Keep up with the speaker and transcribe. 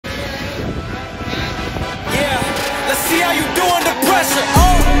how you do under pressure.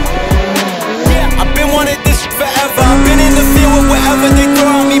 Oh, yeah, I've been wanting this forever. I've been in the field with whatever they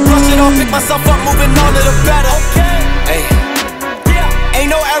throw at me. Brush it off, pick myself up, moving on to the better. Hey, yeah, ain't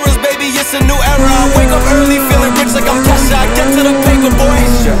no errors, baby, it's a new era. I wake up early, feeling rich like I'm Kesha. I get to the paper, boy.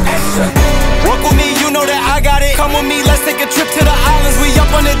 Work with me, you know that I got it. Come with me, let's take a trip to the islands. We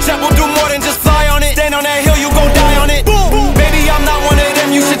up on the jet, we'll do more than just fly on it. Stand on that hill, you gon' die on it. Boom, boom. Baby, I'm not one of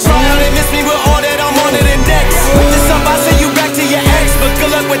them, you should try on it. Miss me with all that, I'm on it and next. With this up, I send you back to your ex. But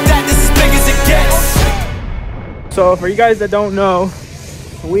good luck with that, this is big as it gets. So for you guys that don't know,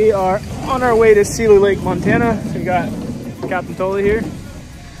 we are on our way to Seeley Lake, Montana. We got Captain Tully here,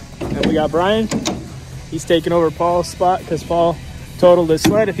 and we got Brian. He's taking over Paul's spot because Paul totaled his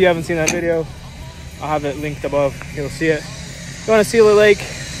sled. If you haven't seen that video, I'll have it linked above. You'll see it. Going to Seeley Lake.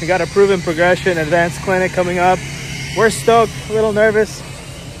 We got a proven progression advanced clinic coming up. We're stoked, a little nervous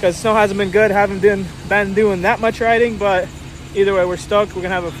because snow hasn't been good. Haven't been doing that much riding, but either way, we're stoked. We're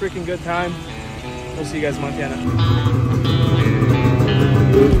gonna have a freaking good time. We'll see you guys in Montana.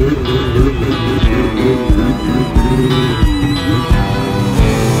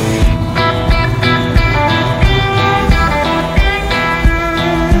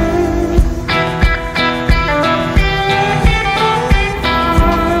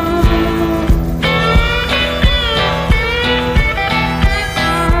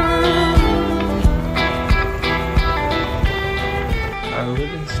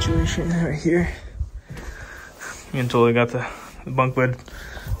 Right here, me and Tully got the bunk bed.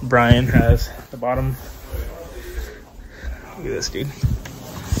 Brian has the bottom. Look at this, dude.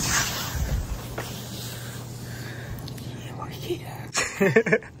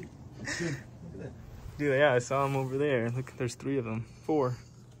 Dude, yeah, I saw him over there. Look, there's 3 of them. 4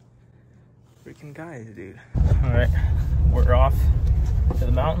 freaking guys, dude. All right, we're off to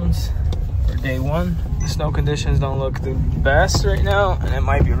the mountains for day 1. The snow conditions don't look the best right now, and it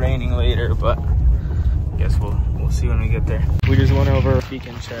might be raining later, but I guess we'll see when we get there. We just went over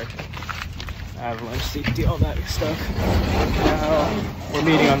beacon check, avalanche safety, all that stuff. Now we're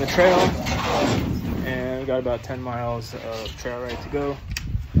meeting on the trail, and we got about 10 miles of trail ride to go.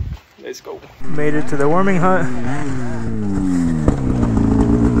 Let's go. Made it to the warming hut.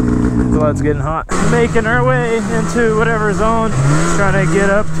 The blood's getting hot. Making our way into whatever zone, just trying to get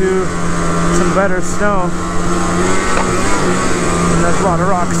up to some better snow. And there's a lot of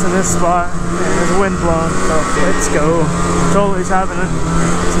rocks in this spot, and there's wind blowing, so let's go. Totally having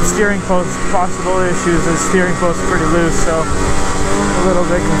some steering post possible issues. The steering post is pretty loose, so a little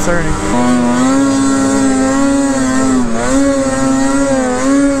bit concerning.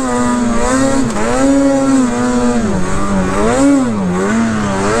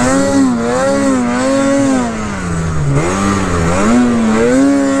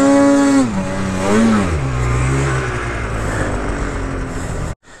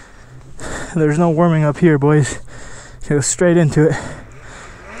 There's no warming up here, boys. Go straight into it.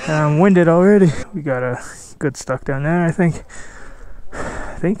 And I'm winded already. We got a good stuck down there, I think.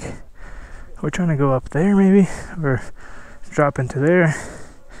 We're trying to go up there, maybe, or drop into there.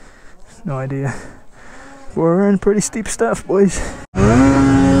 No idea. We're in pretty steep stuff, boys.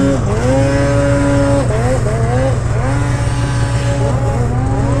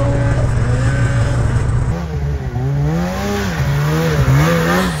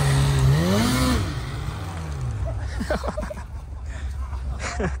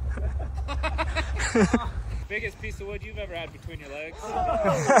 Biggest piece of wood you've ever had between your legs.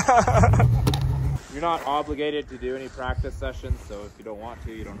 You're not obligated to do any practice sessions, so if you don't want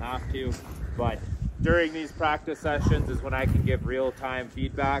to, you don't have to. But during these practice sessions is when I can give real-time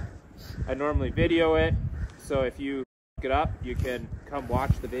feedback. I normally video it, so if you look it up, you can come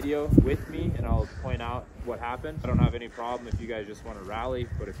watch the video with me and I'll point out what happened. I don't have any problem if you guys just want to rally,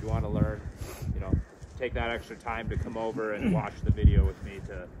 but if you want to learn, you know, take that extra time to come over and watch the video with me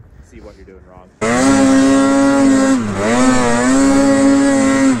to see what you're doing wrong.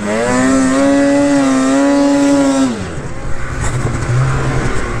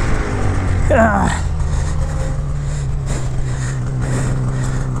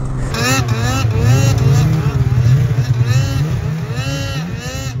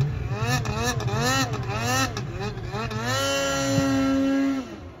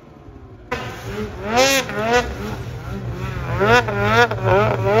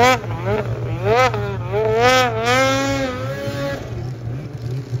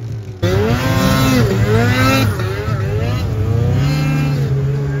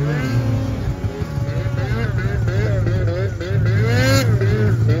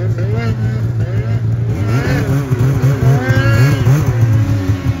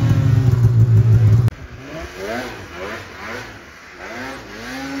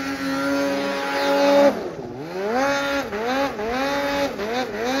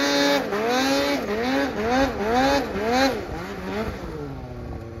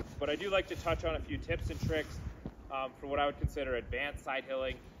 but I do like to touch on a few tips and tricks for what I would consider advanced side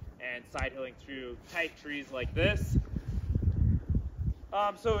hilling and side hilling through tight trees like this.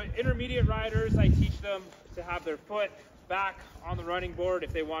 So intermediate riders, I teach them to have their foot back on the running board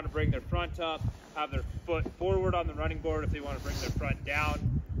if they want to bring their front up, have their foot forward on the running board if they want to bring their front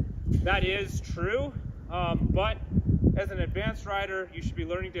down. That is true, but as an advanced rider, you should be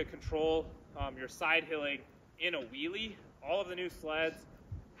learning to control your side hilling in a wheelie. All of the new sleds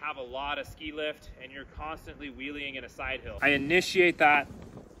have a lot of ski lift and you're constantly wheeling in a side hill. I initiate that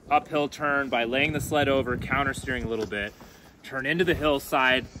uphill turn by laying the sled over, counter steering a little bit, turn into the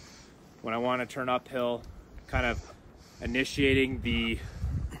hillside when I want to turn uphill, kind of initiating the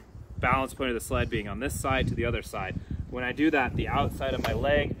balance point of the sled being on this side to the other side. When I do that, the outside of my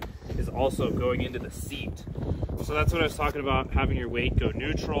leg is also going into the seat. So that's what I was talking about, having your weight go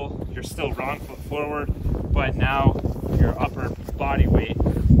neutral. You're still wrong foot forward, but now your upper body weight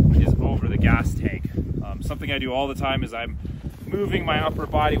is over the gas tank. Something I do all the time is I'm moving my upper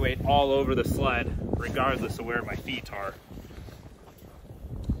body weight all over the sled, regardless of where my feet are.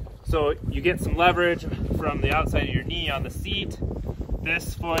 So you get some leverage from the outside of your knee on the seat.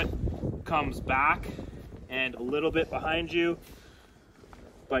 This foot comes back and a little bit behind you,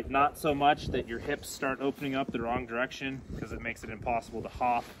 but not so much that your hips start opening up the wrong direction, because it makes it impossible to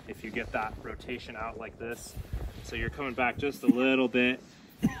hop if you get that rotation out like this. So you're coming back just a little bit,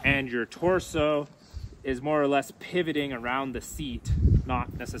 and your torso is more or less pivoting around the seat,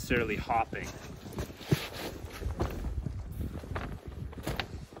 not necessarily hopping.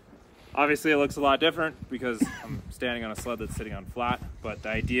 Obviously it looks a lot different because I'm standing on a sled that's sitting on flat, but the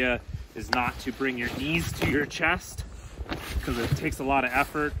idea is not to bring your knees to your chest because it takes a lot of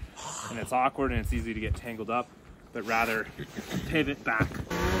effort and it's awkward and it's easy to get tangled up, but rather pivot back.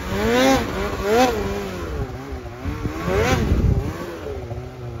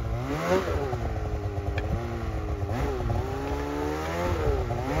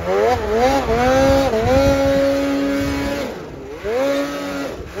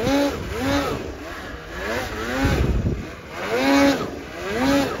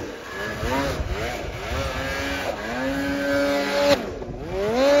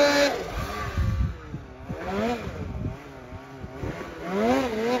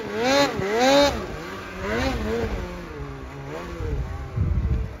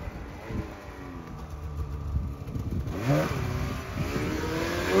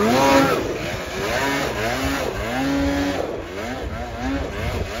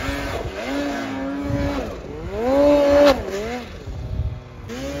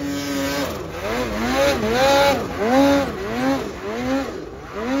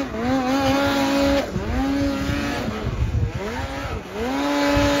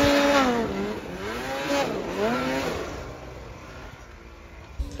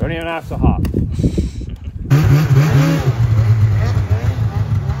 Don't even have to hop.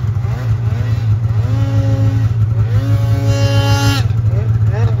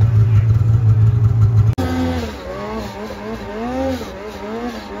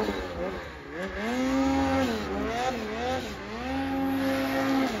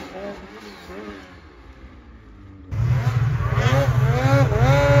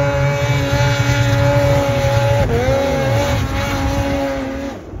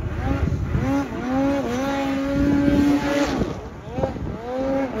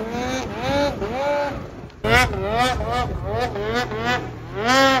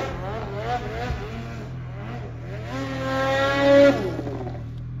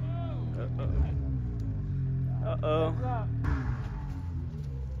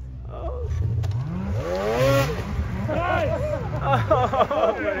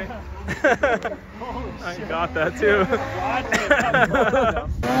 I got that too.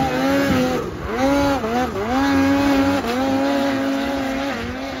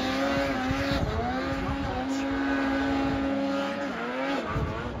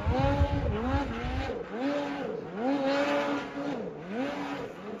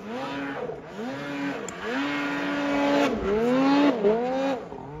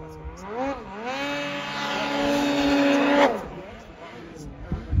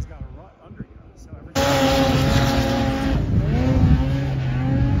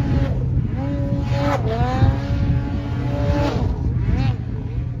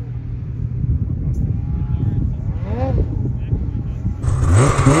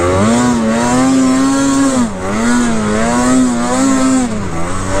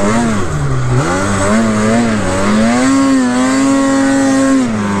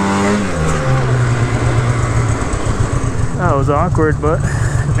 That was awkward, but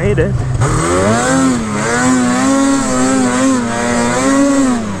made it.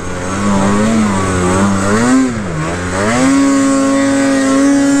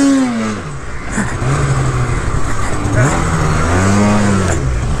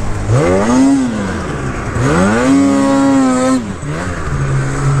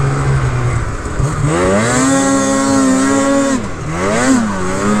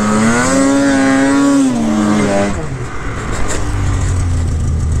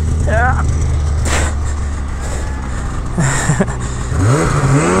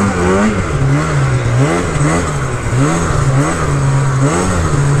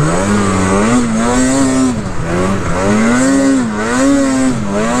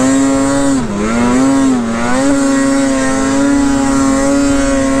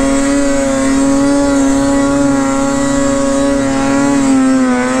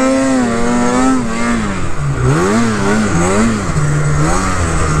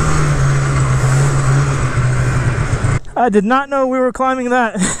 did not know we were climbing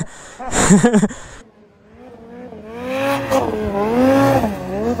that.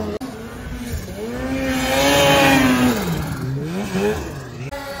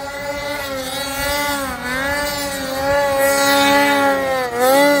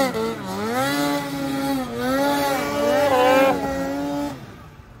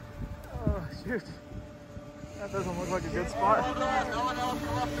 Oh, shoot. That doesn't look like a good spot.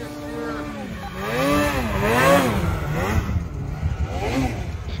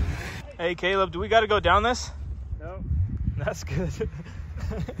 Hey Caleb, do we got to go down this? No. That's good.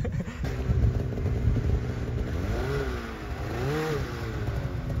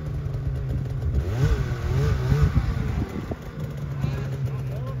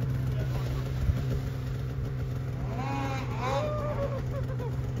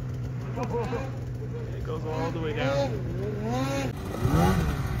 It goes all the way down.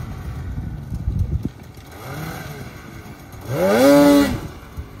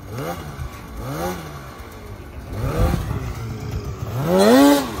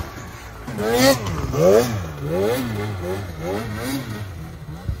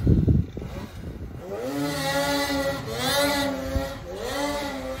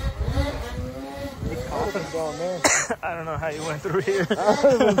 I don't know how you went through here.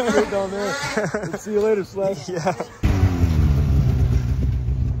 I went straight down there. Let's see you later, Slash. Yeah.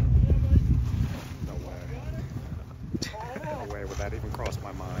 No way would that even cross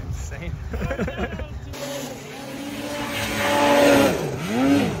my mind. Same.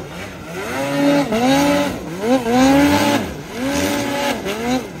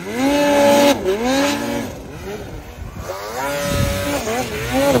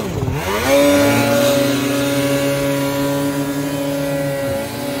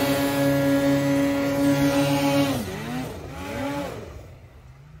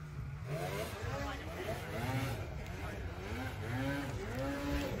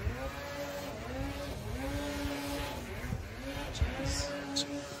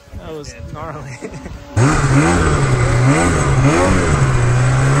 That was gnarly.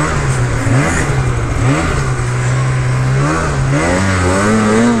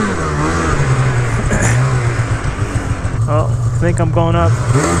 Well, I think I'm going up.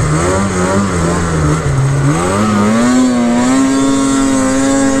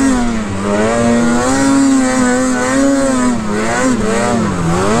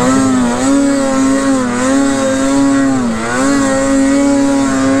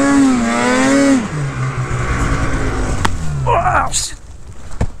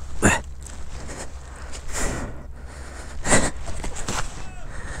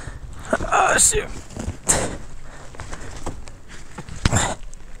 Oh, shoot.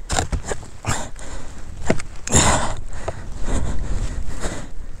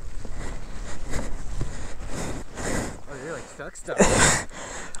 You're like stuck.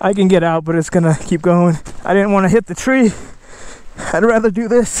 I can get out, but it's gonna keep going. I didn't want to hit the tree. I'd rather do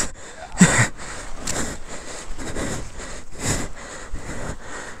this.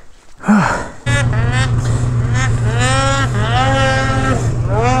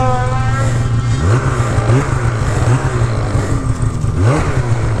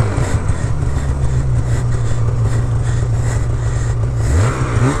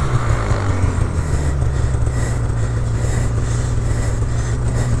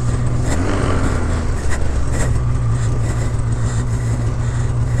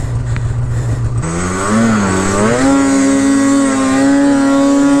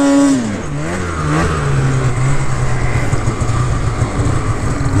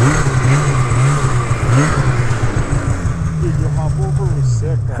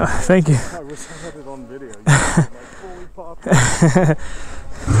 Thank you. I wish I had it on video. You like fully popped up.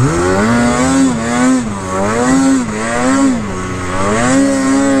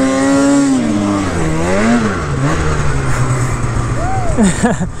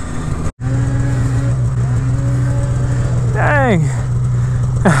 Dang.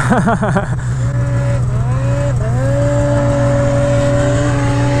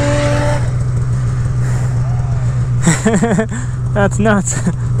 That's nuts.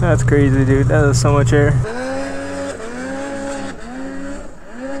 That's crazy, dude. That is so much air.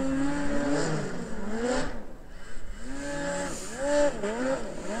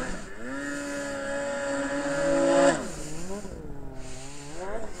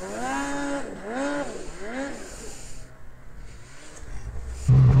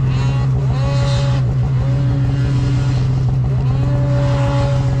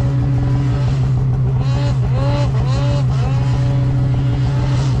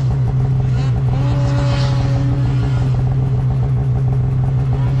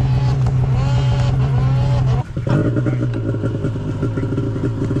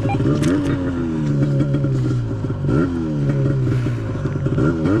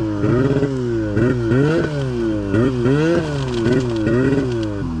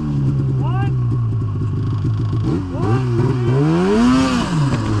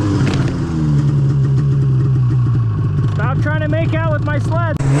 make out with my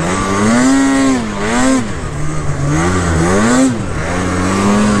sled.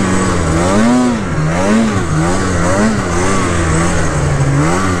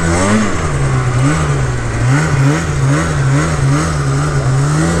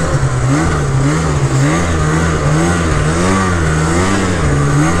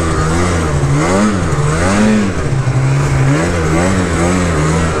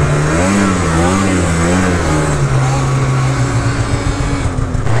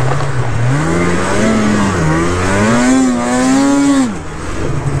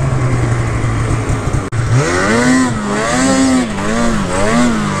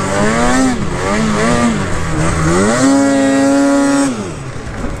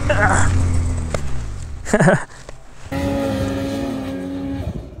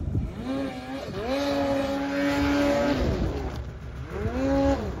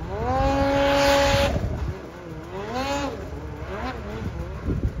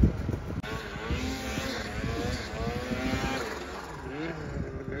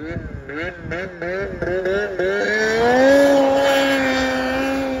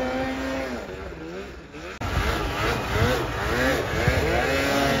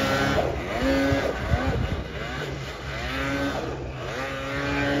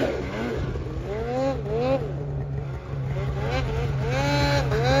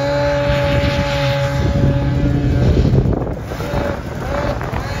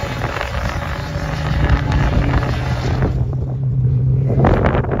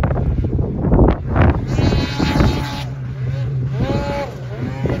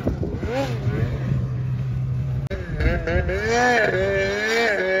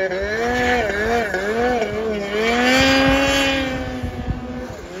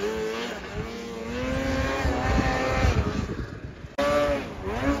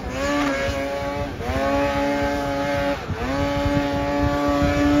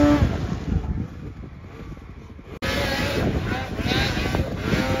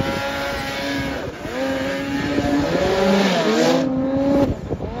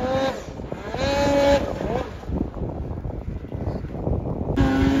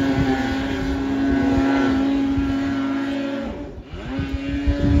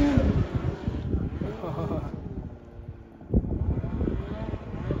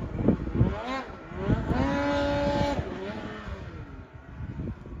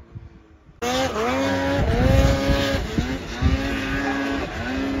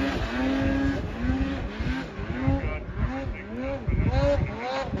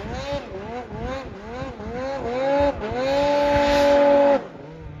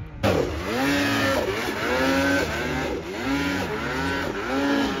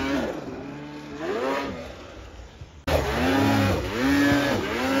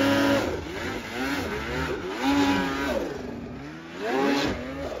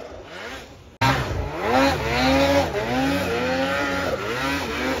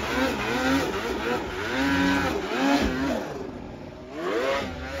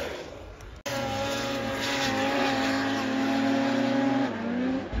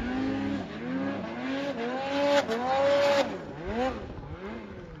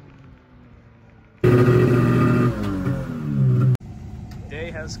 Day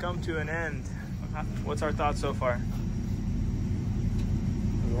has come to an end. What's our thoughts so far?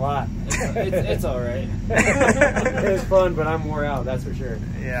 A lot. It's all right. It was fun, but I'm wore out, that's for sure.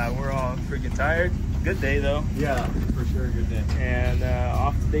 Yeah, we're all freaking tired. Good day though. Yeah, for sure, good day. And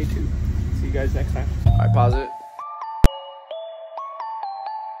off to day 2. See you guys next time. All right, pause it.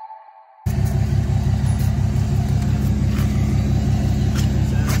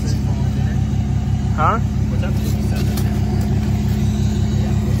 Huh?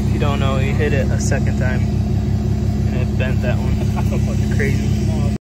 If you don't know, he hit it a second time and it bent that one. Crazy.